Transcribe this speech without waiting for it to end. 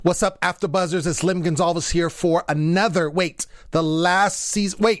What's up, AfterBuzzers? It's Lim Gonzalez here for the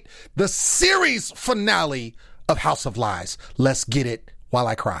series finale of House of Lies. Let's get it while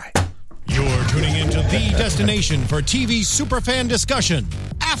I cry. You're tuning into the destination for TV superfan discussion,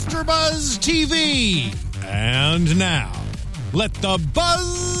 AfterBuzz TV. And now, let the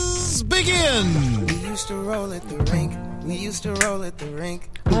buzz begin. We used to roll at the rink.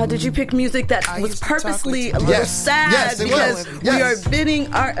 Did you pick music that was purposely a little sad because we are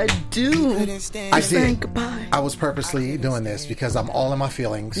bidding our adieu? I did. Goodbye. I was purposely doing this because I'm all in my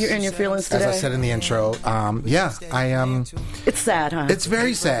feelings. You're in your feelings today? As I said in the intro. I am. It's sad, huh? It's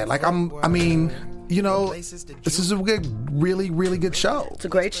very sad. This is a really, really good show. It's a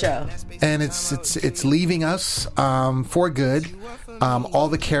great show. And it's leaving us for good. All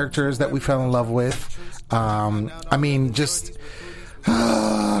the characters that we fell in love with.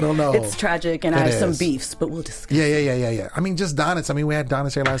 I don't know. It's tragic, and I have some beefs, but we'll discuss. Yeah. Just Donis. We had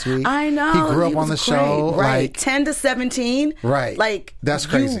Donis here last week. I know. He grew up on the show. Right. 10 to 17. Right. That's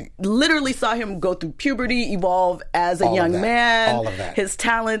crazy. You literally saw him go through puberty, evolve as a young man. All of that. His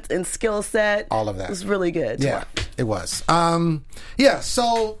talent and skill set. All of that. It was really good. Yeah, it was.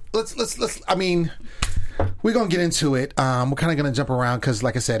 So let's we're going to get into it. We're kind of going to jump around because,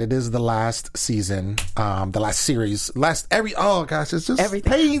 like I said, it is the last season, the last series, it's just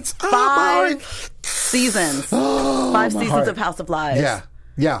everything. Pains. 5 seasons. 5 seasons of House of Lies.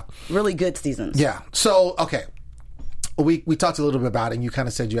 Yeah. Really good seasons. Yeah. So, okay. We talked a little bit about it, and you kind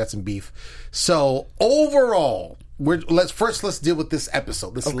of said you had some beef. So, overall, let's deal with this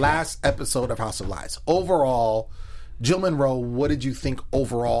episode, last episode of House of Lies. Overall, Jill Monroe, what did you think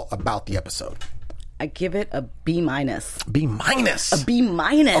overall about the episode? I give it a B-. B-? A B-.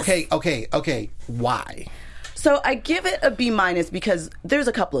 Okay. Why? So I give it a B- because there's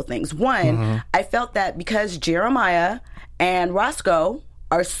a couple of things. One, I felt that because Jeremiah and Roscoe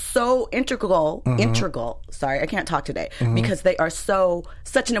are so integral, sorry, I can't talk today, because they are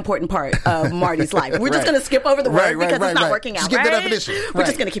such an important part of Marty's life. We're just going to skip over the word because it's not working out, just give the definition. We're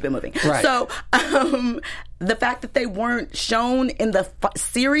just going to keep it moving. Right. So the fact that they weren't shown in the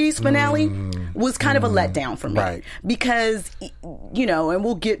series finale was kind of a letdown for me. Right. Because, and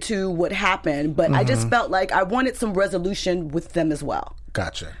we'll get to what happened, but I just felt like I wanted some resolution with them as well.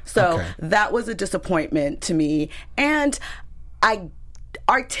 Gotcha. So that was a disappointment to me. And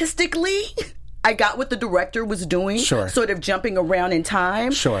artistically, I got what the director was doing, sort of jumping around in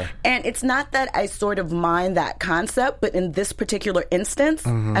time. Sure. And it's not that I sort of mind that concept, but in this particular instance,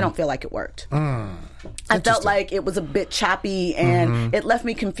 I don't feel like it worked. I felt like it was a bit choppy, and it left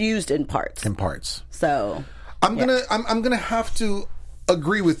me confused in parts. So I'm gonna have to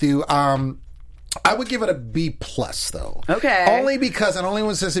agree with you. I would give it a B+ though. Okay. Only because, and only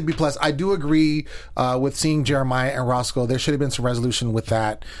when it says a B+, I do agree with seeing Jeremiah and Roscoe. There should have been some resolution with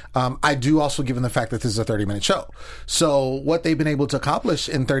that. I do also, given the fact that this is a 30-minute show. So what they've been able to accomplish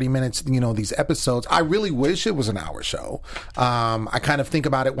in 30 minutes, these episodes, I really wish it was an hour show. I kind of think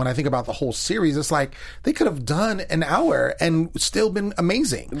about it when I think about the whole series. It's like they could have done an hour and still been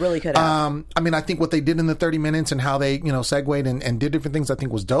amazing. Really could have. I think what they did in the 30 minutes and how they, segued and did different things, I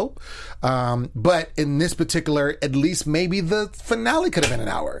think was dope. But in this particular, at least maybe the finale could have been an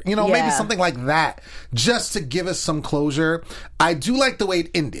hour. Maybe something like that, just to give us some closure. I do like the way it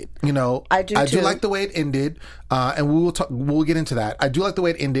ended. I do like the way it ended, and we'll get into that. I do like the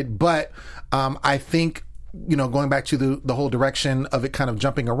way it ended, but I think, going back to the whole direction of it kind of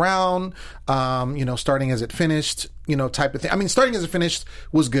jumping around, starting as it finished, type of thing. Starting as it finished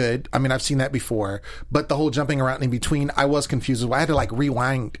was good. I've seen that before, but the whole jumping around in between, I was confused. I had to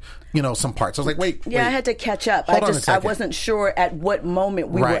rewind, some parts. I was like, wait. I had to catch up. I wasn't sure at what moment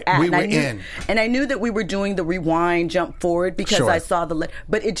we were at. And I knew that we were doing the rewind, jump forward because I saw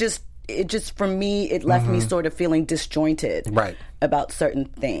but it just for me, it left me sort of feeling disjointed about certain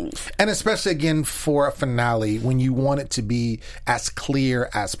things. And especially, again, for a finale, when you want it to be as clear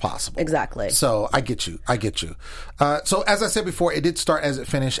as possible. Exactly. So I get you. So as I said before, it did start as it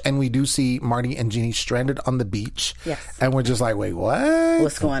finished, and we do see Marty and Jeannie stranded on the beach. Yes. And we're just like, wait, what?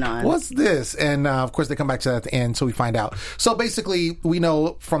 What's going on? What's this? And of course, they come back to that at the end, so we find out. So basically, we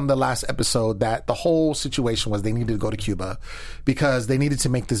know from the last episode that the whole situation was they needed to go to Cuba because they needed to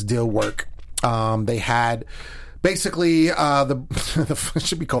make this deal work. They had basically it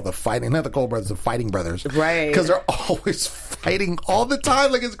should be called the fighting, not the Cole brothers, the fighting brothers, right? Because they're always fighting all the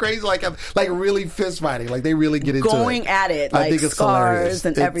time, like it's crazy, like really fist fighting, like they really get into going at it, like I think it's scars hilarious.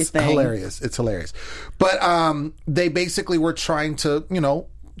 And everything. It's hilarious. But they basically were trying to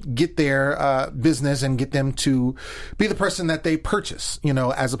get their business and get them to be the person that they purchase,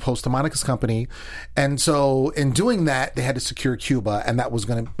 as opposed to Monica's company. And so in doing that, they had to secure Cuba, and that was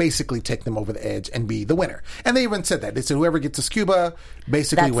going to basically take them over the edge and be the winner. And they even said that. They said whoever gets to Cuba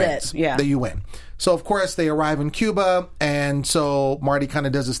basically wins. That you win. So, of course, they arrive in Cuba, and so Marty kind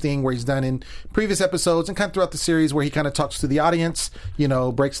of does this thing where he's done in previous episodes and kind of throughout the series where he kind of talks to the audience,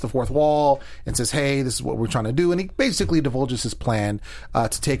 breaks the fourth wall and says, hey, this is what we're trying to do. And he basically divulges his plan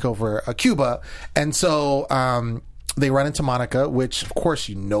to take over Cuba. And so they run into Monica, which, of course,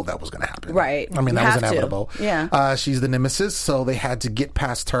 that was going to happen. Right. I mean, that was inevitable. Yeah. She's the nemesis, so they had to get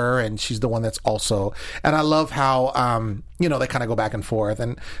past her, and she's the one that's also... And I love how... they kind of go back and forth,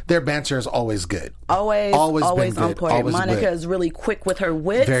 and their banter is always good. Always been on good. point. Always Monica good. is really quick with her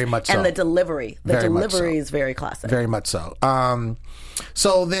wit. Very much so. And the delivery. The delivery is very classic. Very much so.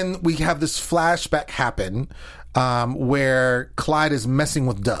 So then we have this flashback happen where Clyde is messing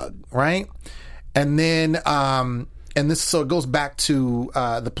with Doug, right? And then, so it goes back to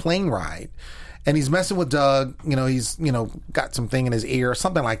the plane ride. And he's messing with Doug. He's, got something in his ear or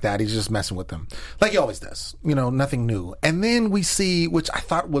something like that. He's just messing with him. Like he always does. Nothing new. And then we see, which I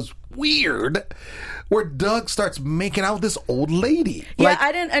thought was weird, where Doug starts making out with this old lady. Yeah,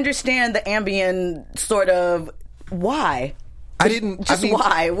 I didn't understand the Ambien sort of why.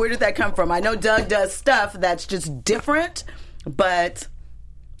 Why? Where did that come from? I know Doug does stuff that's just different, but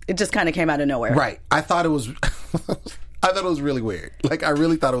it just kind of came out of nowhere. Right. I thought it was... I thought it was really weird. Like, I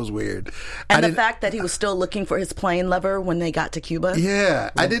really thought it was weird. And the fact that he was still looking for his plane lever when they got to Cuba. Yeah.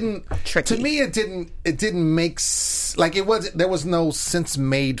 I didn't... Tricky. To me, it didn't make... there was no sense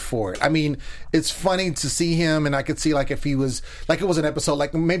made for it. I mean, it's funny to see him, and I could see, if he was... it was an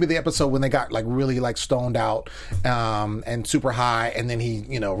episode, maybe the episode when they got, really, stoned out and super high, and then he,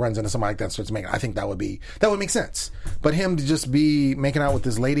 runs into somebody like that and starts making... I think that would make sense. But him to just be making out with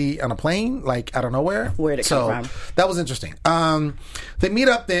this lady on a plane, out of nowhere... Where'd it come from? That was interesting. They meet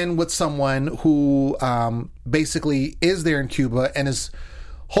up then with someone who basically is there in Cuba, and his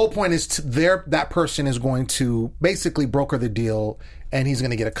whole point is that person is going to basically broker the deal, and he's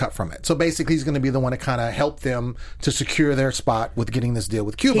going to get a cut from it. So basically, he's going to be the one to kind of help them to secure their spot with getting this deal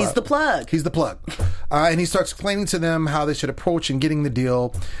with Cuba. He's the plug. And he starts explaining to them how they should approach in getting the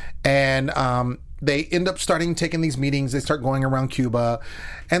deal, and they end up taking these meetings. They start going around Cuba,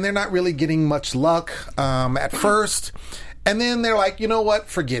 and they're not really getting much luck at first. And then they're like, you know what?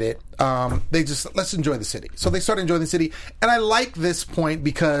 Forget it. Let's enjoy the city. So they start enjoying the city. And I like this point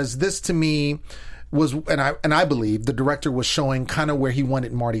because this to me was, and I believe the director was showing kind of where he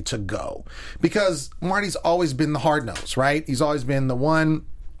wanted Marty to go. Because Marty's always been the hard nose, right? He's always been the one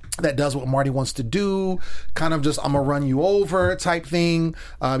that does what Marty wants to do, kind of just, I'm going to run you over type thing.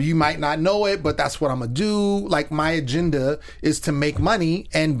 You might not know it, but that's what I'm going to do. My agenda is to make money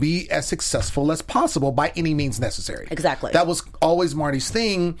and be as successful as possible by any means necessary. Exactly. That was always Marty's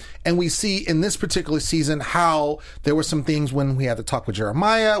thing. And we see in this particular season how there were some things when we had to talk with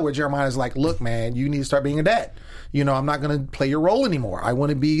Jeremiah, where Jeremiah's like, look, man, you need to start being a dad. I'm not going to play your role anymore. I want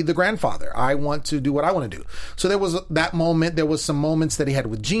to be the grandfather. I want to do what I want to do. So there was that moment. There was some moments that he had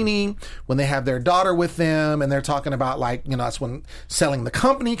with Jeannie when they have their daughter with them, and they're talking about that's when selling the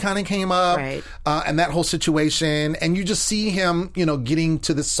company kind of came up, right. And that whole situation. And you just see him, getting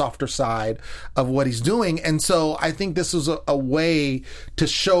to the softer side of what he's doing. And so I think this was a way to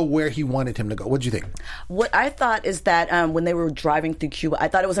show where he wanted him to go. What do you think? What I thought is that when they were driving through Cuba, I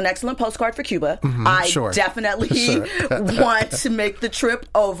thought it was an excellent postcard for Cuba. Mm-hmm, I sure. definitely want to make the trip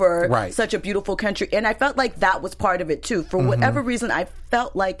over such a beautiful country. And I felt like that was part of it too. For whatever reason, I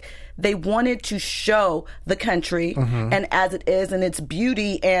felt like they wanted to show the country and as it is and its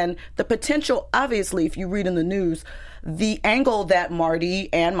beauty and the potential. Obviously, if you read in the news, the angle that Marty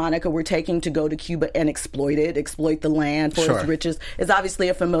and Monica were taking to go to Cuba and exploit the land for its riches is obviously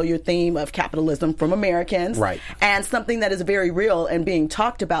a familiar theme of capitalism from Americans. Right. And something that is very real and being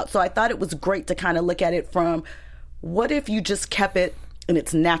talked about. So I thought it was great to kind of look at it from, what if you just kept it in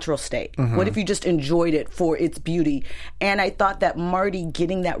its natural state? What if you just enjoyed it for its beauty? And I thought that Marty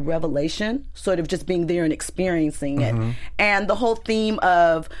getting that revelation, sort of just being there and experiencing it, and the whole theme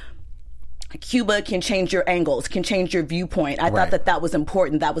of Cuba can change your angles, can change your viewpoint. I thought that was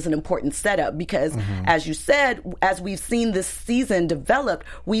important. That was an important setup because, as you said, as we've seen this season develop,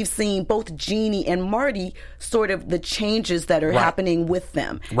 we've seen both Jeannie and Marty sort of the changes that are happening with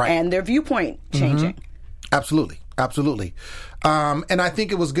them and their viewpoint changing. Absolutely. And I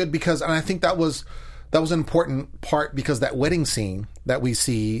think it was good because, and I think that was that was an important part because that wedding scene that we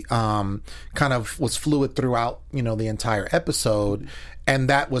see kind of was fluid throughout, the entire episode. And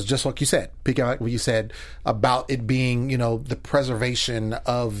that was just like you said, picking up what you said about it being, the preservation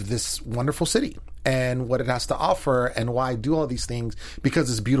of this wonderful city and what it has to offer and why I do all these things, because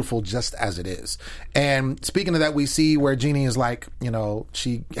it's beautiful just as it is. And speaking of that, we see where Jeannie is like,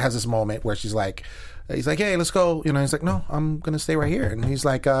 she has this moment where he's like, hey, let's go. He's like, no, I'm going to stay right here. And he's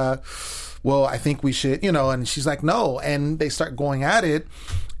like, well, I think we should, and she's like, no. And they start going at it.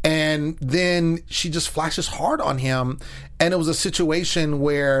 And then she just flashes hard on him. And it was a situation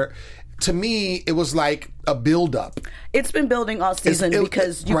where, to me, it was like a buildup. It's been building all season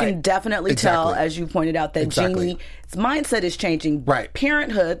because you can definitely tell, as you pointed out, that Jeannie's mindset is changing. Right.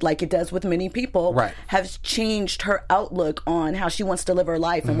 Parenthood, like it does with many people, has changed her outlook on how she wants to live her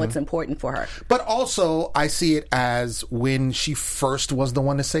life and what's important for her. But also, I see it as when she first was the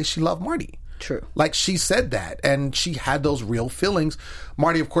one to say she loved Marty. True. Like, she said that, and she had those real feelings.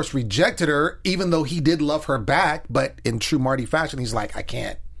 Marty, of course, rejected her, even though he did love her back. But in true Marty fashion, he's like, I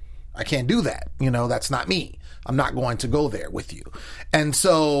can't do that. That's not me. I'm not going to go there with you. And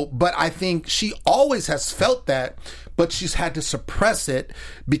so, but I think she always has felt that, but she's had to suppress it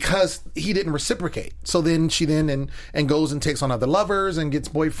because he didn't reciprocate. So then she and goes and takes on other lovers and gets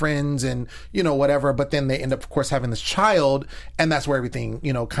boyfriends and, whatever. But then they end up, of course, having this child. And that's where everything,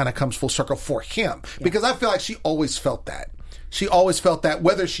 kind of comes full circle for him. Yeah. Because I feel like she always felt that. She always felt that,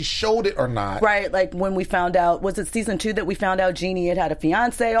 whether she showed it or not. Right, like when we found out, was it season 2 that we found out Jeannie had a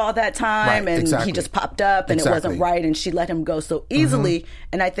fiance all that time, and he just popped up, and it wasn't right, and she let him go so easily.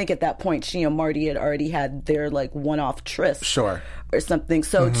 And I think at that point, she and Marty had already had their like one-off tryst, or something.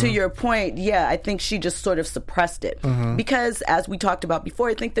 So to your point, I think she just sort of suppressed it because, as we talked about before,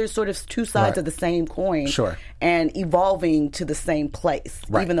 I think there's sort of two sides of the same coin, and evolving to the same place,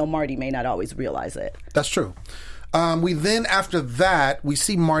 even though Marty may not always realize it. That's true. We then, after that, we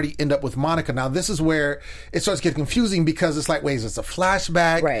see Marty end up with Monica. Now, this is where it starts getting confusing because it's like, wait, is this a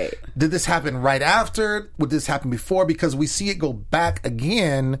flashback? Right. Did this happen right after? Would this happen before? Because we see it go back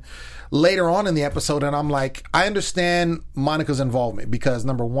again later on in the episode. And I'm like, I understand Monica's involvement because,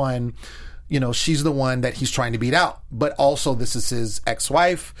 number one, she's the one that he's trying to beat out. But also, this is his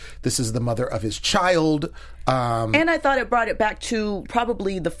ex-wife. This is the mother of his child. And I thought it brought it back to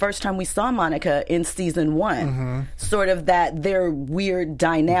probably the first time we saw Monica in season 1. Sort of that their weird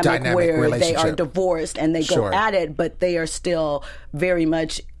dynamic where they are divorced and they go at it, but they are still very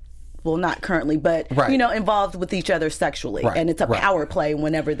much... Well, not currently, but involved with each other sexually, and it's a power play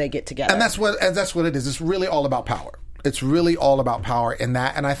whenever they get together. And that's what it is. It's really all about power. It's really all about power in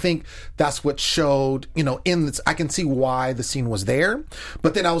that. And I think that's what showed, in this. I can see why the scene was there.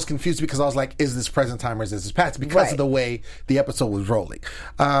 But then I was confused because I was like, is this present time or is this past? Because of the way the episode was rolling.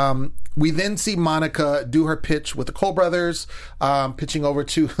 We then see Monica do her pitch with the Cole brothers, pitching over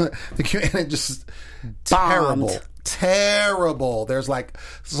to the Q, and it just terrible. There's like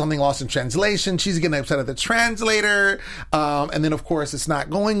something lost in translation. She's getting upset at the translator. And then, of course, it's not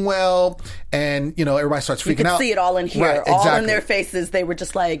going well. And, everybody starts freaking out. You can see it all in here. All in their faces. They were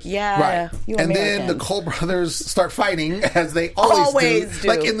just like, you American. And then the Cole brothers start fighting, as they always do.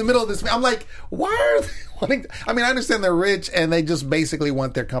 Like, in the middle of this, I'm like, why are they wanting... I mean, I understand they're rich and they just basically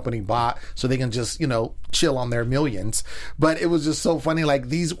want their company bought so they can just, chill on their millions. But it was just so funny.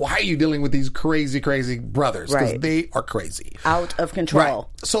 Like, why are you dealing with these crazy, crazy brothers? Because they are crazy. Out of control.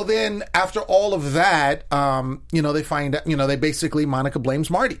 So then, after all of that, they find out, they basically, Monica blames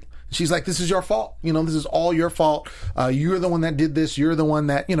Marty. She's like, this is your fault. This is all your fault. You're the one that did this. You're the one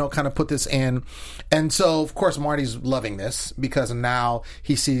that, kind of put this in. And so, of course, Marty's loving this because now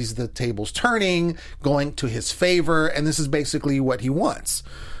he sees the tables turning, going to his favor. And this is basically what he wants.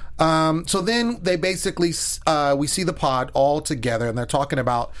 So then they basically, we see the pod all together and they're talking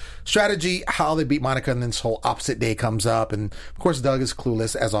about strategy, how they beat Monica, and then this whole opposite day comes up. And of course, Doug is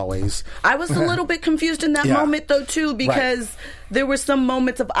clueless as always. I was a little bit confused in that moment though, too, because there were some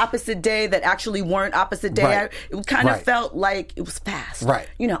moments of opposite day that actually weren't opposite day. It kind of felt like it was fast.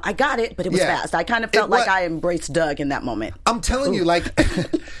 I got it, but it was fast. I kind of felt like I embraced Doug in that moment. I'm telling you, like,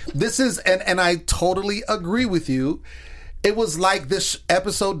 this is, and I totally agree with you. It was like this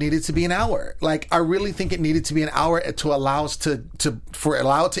episode needed to be an hour. Like, I really think it needed to be an hour to allow us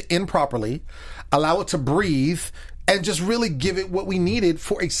allow it to end properly, allow it to breathe, and just really give it what we needed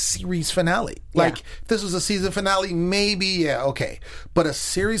for a series finale. Like, if this was a season finale, maybe, okay. But a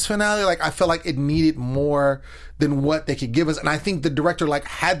series finale, like, I felt like it needed more than what they could give us. And I think the director, like,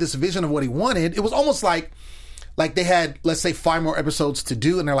 had this vision of what he wanted. It was almost like they had, let's say, 5 more episodes to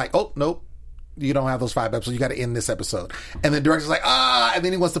do, and they're like, oh, nope. you don't have those 5 episodes. You got to end this episode. And the director's like, and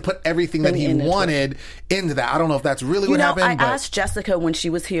then he wants to put everything that he wanted into that. I don't know if that's really what happened. I asked Jessica when she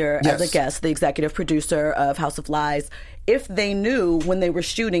was here as a guest, the executive producer of House of Lies, if they knew when they were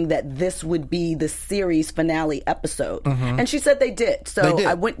shooting that this would be the series finale episode. And she said they did. So they did.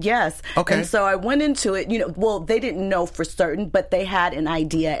 I went, yes. Okay. And so I went into it, they didn't know for certain, but they had an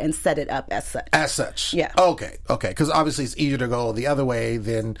idea and set it up as such. As such. Yeah. Okay. Because obviously it's easier to go the other way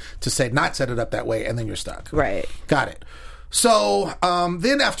than to say not set it up that way and then you're stuck. Right. Got it. So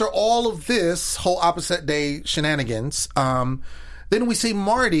then after all of this whole opposite day shenanigans, then we see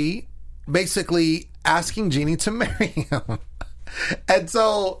Marty basically asking Jeannie to marry him. And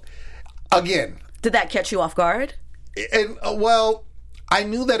so, again... Did that catch you off guard? And well, I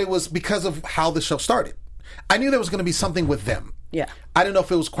knew that it was because of how the show started. I knew there was going to be something with them. Yeah. I didn't know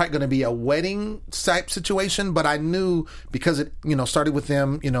if it was quite going to be a wedding type situation, but I knew because it, started with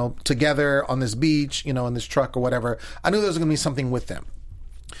them, together on this beach, in this truck or whatever, I knew there was going to be something with them.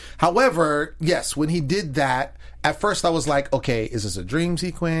 However, yes, when he did that, at first I was like, okay, is this a dream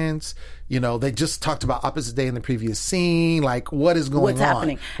sequence? They just talked about opposite day in the previous scene. Like, what is going on? What's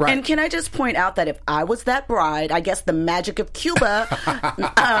happening? Right. And can I just point out that if I was that bride, I guess the magic of Cuba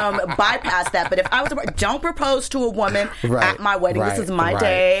bypassed that. But if I was a bride, don't propose to a woman at my wedding. This is my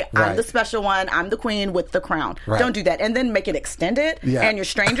day. I'm the special one. I'm the queen with the crown. Right. Don't do that. And then make it extended. Yeah. And you're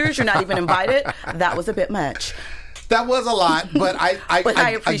strangers. You're not even invited. That was a bit much. That was a lot, but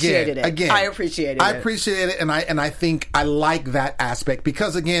I appreciated it. Again, I appreciated it. I appreciate it, and I think I like that aspect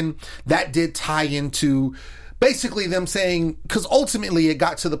because again, that did tie into basically them saying, because ultimately it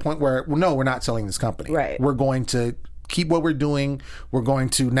got to the point where no, we're not selling this company. Right. We're going to keep what we're doing. We're going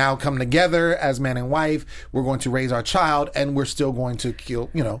to now come together as man and wife. We're going to raise our child, and we're still going to kill.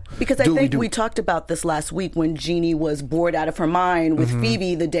 Because I think we talked about this last week when Jeannie was bored out of her mind with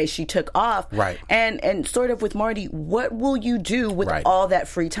Phoebe the day she took off. Right. And sort of with Marty, what will you do with all that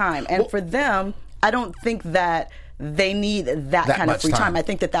free time? And for them, I don't think that they need that kind of free time. I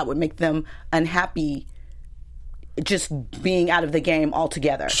think that would make them unhappy just being out of the game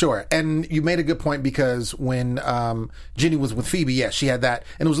altogether. Sure. And you made a good point because when Ginny was with Phoebe, yes, she had that.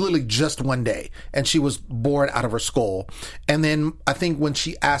 And it was literally just one day. And she was bored out of her skull. And then I think when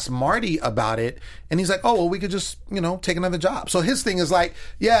she asked Marty about it, and he's like, oh, well, we could just, take another job. So his thing is like,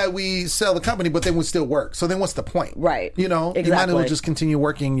 yeah, we sell the company, but then we still work. So then what's the point? Right. Exactly. You might as well just continue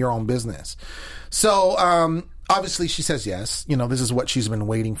working your own business. So, obviously, she says yes. This is what she's been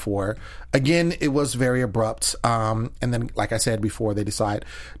waiting for. Again, it was very abrupt. And then, like I said before, they decide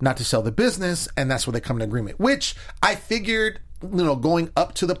not to sell the business, and that's where they come to agreement, which I figured, going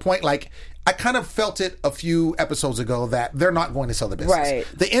up to the point, like, I kind of felt it a few episodes ago that they're not going to sell the business. Right.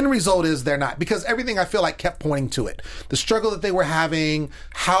 The end result is they're not, because everything I feel like kept pointing to it. The struggle that they were having,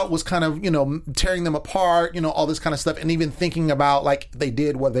 how it was kind of, tearing them apart, all this kind of stuff, and even thinking about like they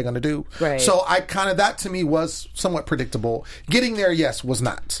did what they're going to do. Right. So I kind of, that to me was somewhat predictable. Getting there, yes, was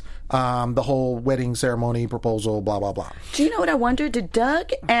not. The whole wedding ceremony, proposal, blah, blah, blah. Do you know what I wonder? Did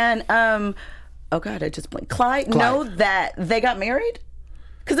Doug and, oh God, I just blinked. Clyde know that they got married?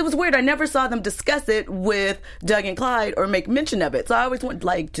 Because it was weird. I never saw them discuss it with Doug and Clyde or make mention of it. So I always wondered,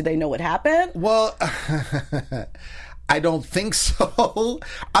 like, do they know what happened? Well, I don't think so.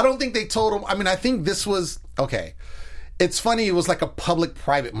 I don't think they told him. I mean, I think this was, okay. It's funny, it was like a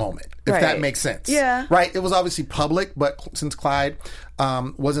public-private moment, if that makes sense. Yeah. Right? It was obviously public, but since Clyde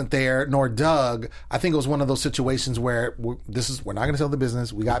wasn't there, nor Doug, I think it was one of those situations where we're not going to sell the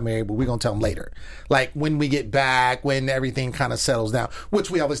business, we got married, but we're going to tell them later. Like, when we get back, when everything kind of settles down, which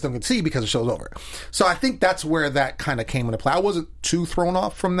we obviously don't get to see because the show's over. So I think that's where that kind of came into play. I wasn't too thrown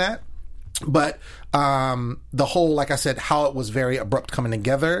off from that. But the whole, like I said, how it was very abrupt coming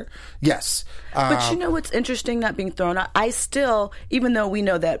together, yes. But you know what's interesting, not being thrown out? I still, even though we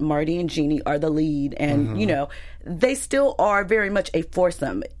know that Marty and Jeannie are the lead and, they still are very much a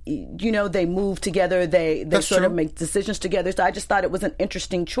foursome. They move together, they sort of make decisions together. So I just thought it was an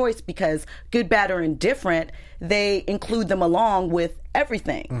interesting choice because good, bad, or indifferent, they include them along with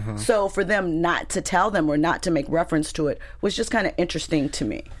everything. Mm-hmm. So for them not to tell them or not to make reference to it was just kind of interesting to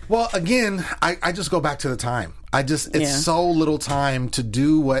me. Well, again, I just go back to the time. It's so little time to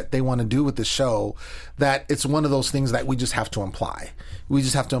do what they want to do with the show that it's one of those things that we just have to imply. We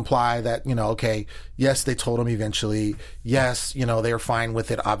just have to imply that, okay, yes, they told him eventually. Yes, they were fine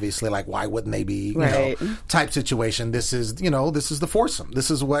with it, obviously. Like, why wouldn't they be, type situation. This is the foursome.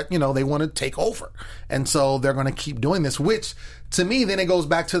 This is what, they want to take over. And so they're going to keep doing this, which to me, then it goes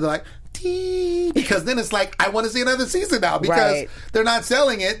back to because then it's like, I want to see another season now because they're not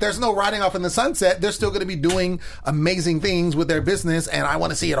selling it. There's no riding off in the sunset. They're still going to be doing amazing things with their business, and I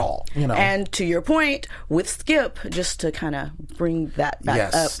want to see it all. And to your point with Skip, just to kind of bring that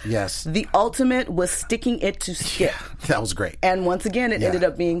back up. Yes. The ultimate was sticking it to Skip. Yeah, that was great. And once again, it ended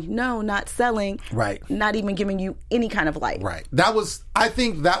up being not selling. Right. Not even giving you any kind of light. Right. I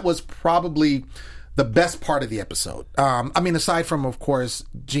think that was probably the best part of the episode. Aside from, of course,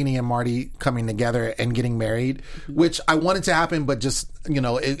 Jeannie and Marty coming together and getting married, which I wanted to happen, but just,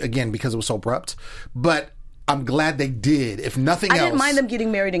 again, because it was so abrupt. But I'm glad they did, if nothing else. I didn't mind them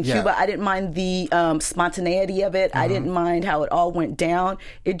getting married in Cuba. I didn't mind the spontaneity of it. I didn't mind how it all went down.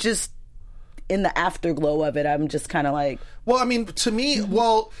 It just, in the afterglow of it, I'm just kind of like... Well, to me,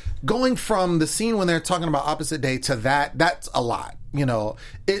 going from the scene when they're talking about opposite day to that's a lot.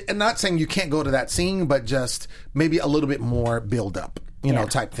 And not saying you can't go to that scene, but just maybe a little bit more build up,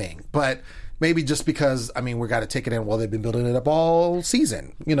 type thing. But maybe just because, we got to take it in, they've been building it up all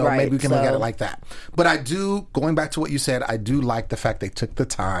season. Maybe we can look at it like that. But going back to what you said, I do like the fact they took the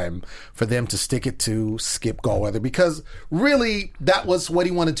time for them to stick it to Skip Goldweather, because really that was what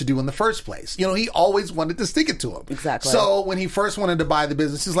he wanted to do in the first place. He always wanted to stick it to him. Exactly. So when he first wanted to buy the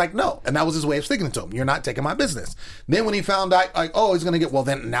business, he's like, no. And that was his way of sticking it to him. You're not taking my business. Then when he found out, like, he's going to get,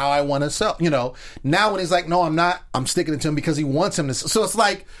 then now I want to sell, Now when he's like, no, I'm not, I'm sticking it to him because he wants him to. So it's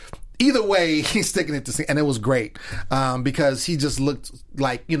like, either way, he's sticking it to, and it was great because he just looked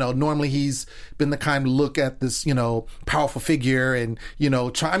like, normally he's been the kind to look at this, powerful figure and,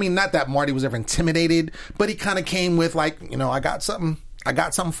 not that Marty was ever intimidated, but he kind of came with like, I got something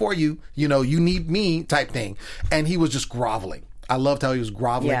for you, you need me type thing. And he was just groveling. I loved how he was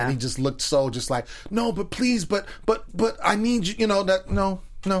groveling and he just looked so just like, no, but please, but I need you, no,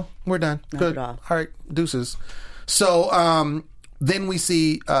 we're done. Not Good. at all Right. Deuces. So, then we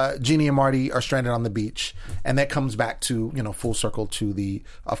see Jeannie and Marty are stranded on the beach, and that comes back to, full circle to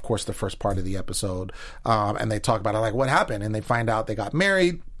of course, the first part of the episode. And they talk about it, like, what happened? And they find out they got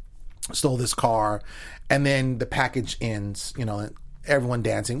married, stole this car, and then the package ends, everyone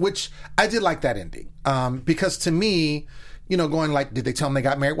dancing, which I did like that ending. Because to me, going like, did they tell them they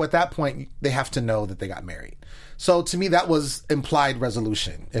got married? Well, at that point, they have to know that they got married. So to me, that was implied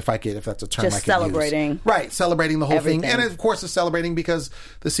resolution, if that's a term just I could celebrating. use. Right, celebrating the whole everything. thing. And of course, it's celebrating because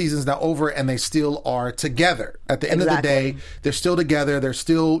the season's now over and they still are together. At the end of the day, they're still together. They're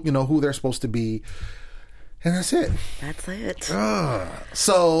still, who they're supposed to be. And that's it. That's it.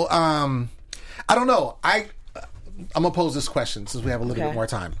 So, I don't know. I'm going to pose this question since we have a little bit more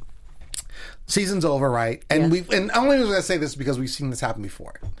time. Season's over, right? And and I'm only going to say this because we've seen this happen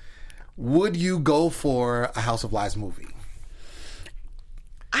before. Would you go for a House of Lies movie?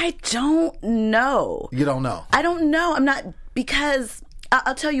 I don't know. You don't know? I don't know. I'm not, because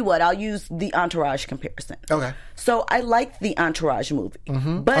I'll tell you what, I'll use the Entourage comparison. Okay. So I liked the Entourage movie, but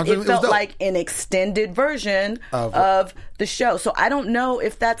Entourage, it felt like an extended version of the show. So I don't know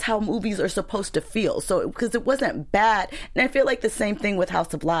if that's how movies are supposed to feel. So, because it wasn't bad. And I feel like the same thing with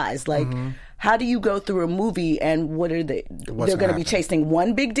House of Lies. Like, how do you go through a movie and what are they're going to be chasing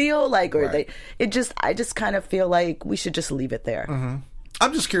one big deal? Like, or I just kind of feel like we should just leave it there.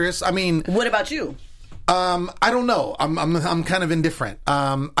 I'm just curious. What about you? I don't know. I'm kind of indifferent.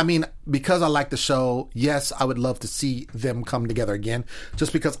 Because I like the show, yes, I would love to see them come together again,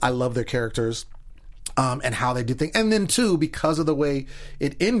 just because I love their characters, and how they did things. And then too, because of the way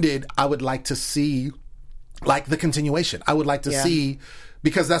it ended, I would like to see like the continuation. I would like to see,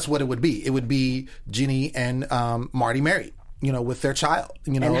 because that's what it would be. It would be Jeannie and Marty married, with their child.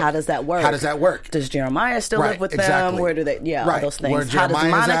 And how does that work? Does Jeremiah still live with them? Exactly. Where do they? Yeah, all those things. Where How does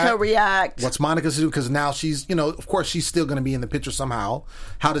Monica react? What's Monica's do? Because now she's, of course, she's still going to be in the picture somehow.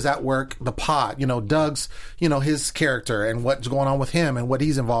 How does that work? The pod, Doug's, his character and what's going on with him and what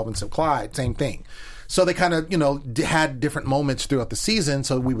he's involved in. So Clyde, same thing. So they kind of, had different moments throughout the season,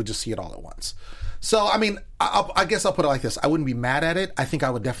 so we would just see it all at once. So, I guess I'll put it like this. I wouldn't be mad at it. I think I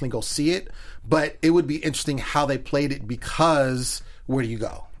would definitely go see it. But it would be interesting how they played it, because where do you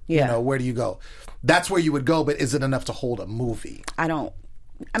go? Yeah. Where do you go? That's where you would go, but is it enough to hold a movie?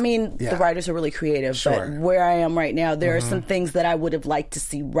 The writers are really creative, but where I am right now, there are some things that I would have liked to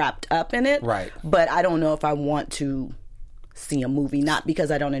see wrapped up in it. Right. But I don't know if I want to see a movie, not because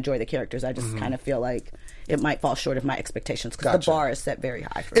I don't enjoy the characters. I just kind of feel like it might fall short of my expectations, because the bar is set very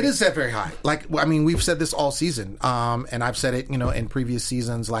high for me. It is set very high. Like, we've said this all season, and I've said it, in previous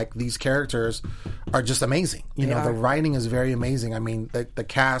seasons, like, these characters are just amazing. The writing is very amazing. The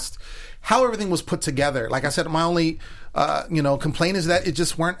cast, how everything was put together. Like I said, my only complain is that it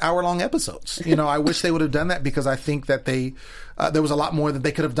just weren't hour-long episodes. I wish they would have done that, because I think that there was a lot more that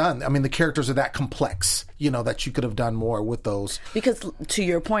they could have done. I mean, the characters are that complex, that you could have done more with those. Because to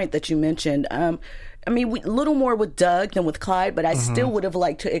your point that you mentioned, a little more with Doug than with Clyde, but I still would have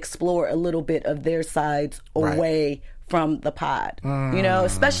liked to explore a little bit of their sides away from the pod.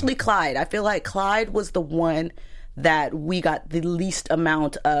 Especially Clyde. I feel like Clyde was the one that we got the least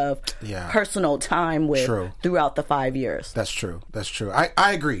amount of personal time with throughout the 5 years. That's true. I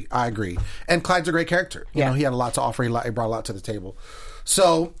agree. And Clyde's a great character. He had a lot to offer. He brought a lot to the table.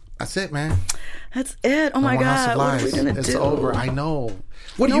 So that's it, man. That's it. Oh my God. What are we going to do? It's over. I know.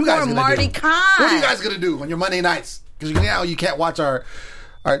 What are you guys going to do? Marty Khan. What are you guys going to do on your Monday nights? Because now you can't watch our,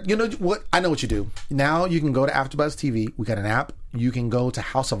 you know what? I know what you do. Now you can go to AfterBuzz TV. We got an app. You can go to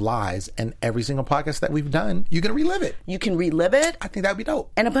House of Lies, and every single podcast that we've done, you can relive it. You can relive it. I think that'd be dope.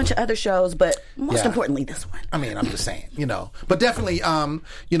 And a bunch of other shows, but most importantly, this one. I'm just saying, But definitely, I'm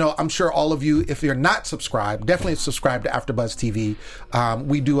sure all of you, if you're not subscribed, definitely subscribe to AfterBuzz TV.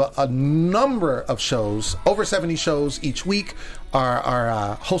 We do a number of shows, over 70 shows each week,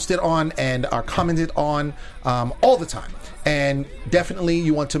 are hosted on and are commented on all the time. And definitely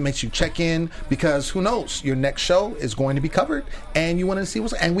you want to make sure you check in, because who knows, your next show is going to be covered, and you want to see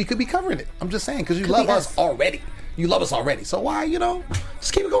and we could be covering it. I'm just saying, because you love us already. You love us already. So why,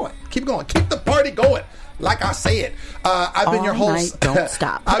 just keep it going. Keep the party going. Like I say it. I've been your host. Don't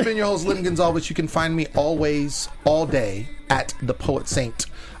stop. I've been your host, Lynn Gonzalez. You can find me always, all day at The Poet Saint.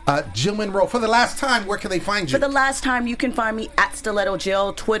 Jill Monroe, for the last time, where can they find you? For the last time, you can find me at Stiletto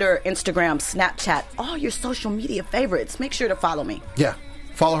Jill, Twitter, Instagram, Snapchat, all your social media favorites. Make sure to follow me. Yeah.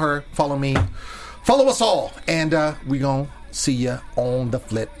 Follow her, follow me, follow us all. And we're going to see you on the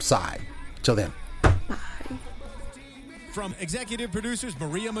flip side. Till then. From executive producers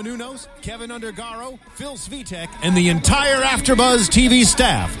Maria Menounos, Kevin Undergaro, Phil Svitek, and the entire AfterBuzz TV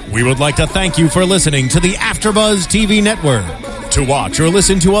staff, we would like to thank you for listening to the AfterBuzz TV network. To watch or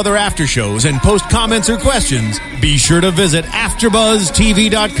listen to other after shows and post comments or questions, be sure to visit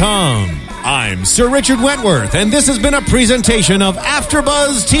AfterBuzzTV.com. I'm Sir Richard Wentworth, and this has been a presentation of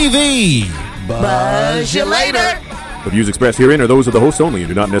AfterBuzz TV. Buzz you later. The views expressed herein are those of the hosts only and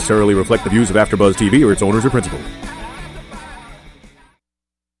do not necessarily reflect the views of AfterBuzz TV or its owners or principals.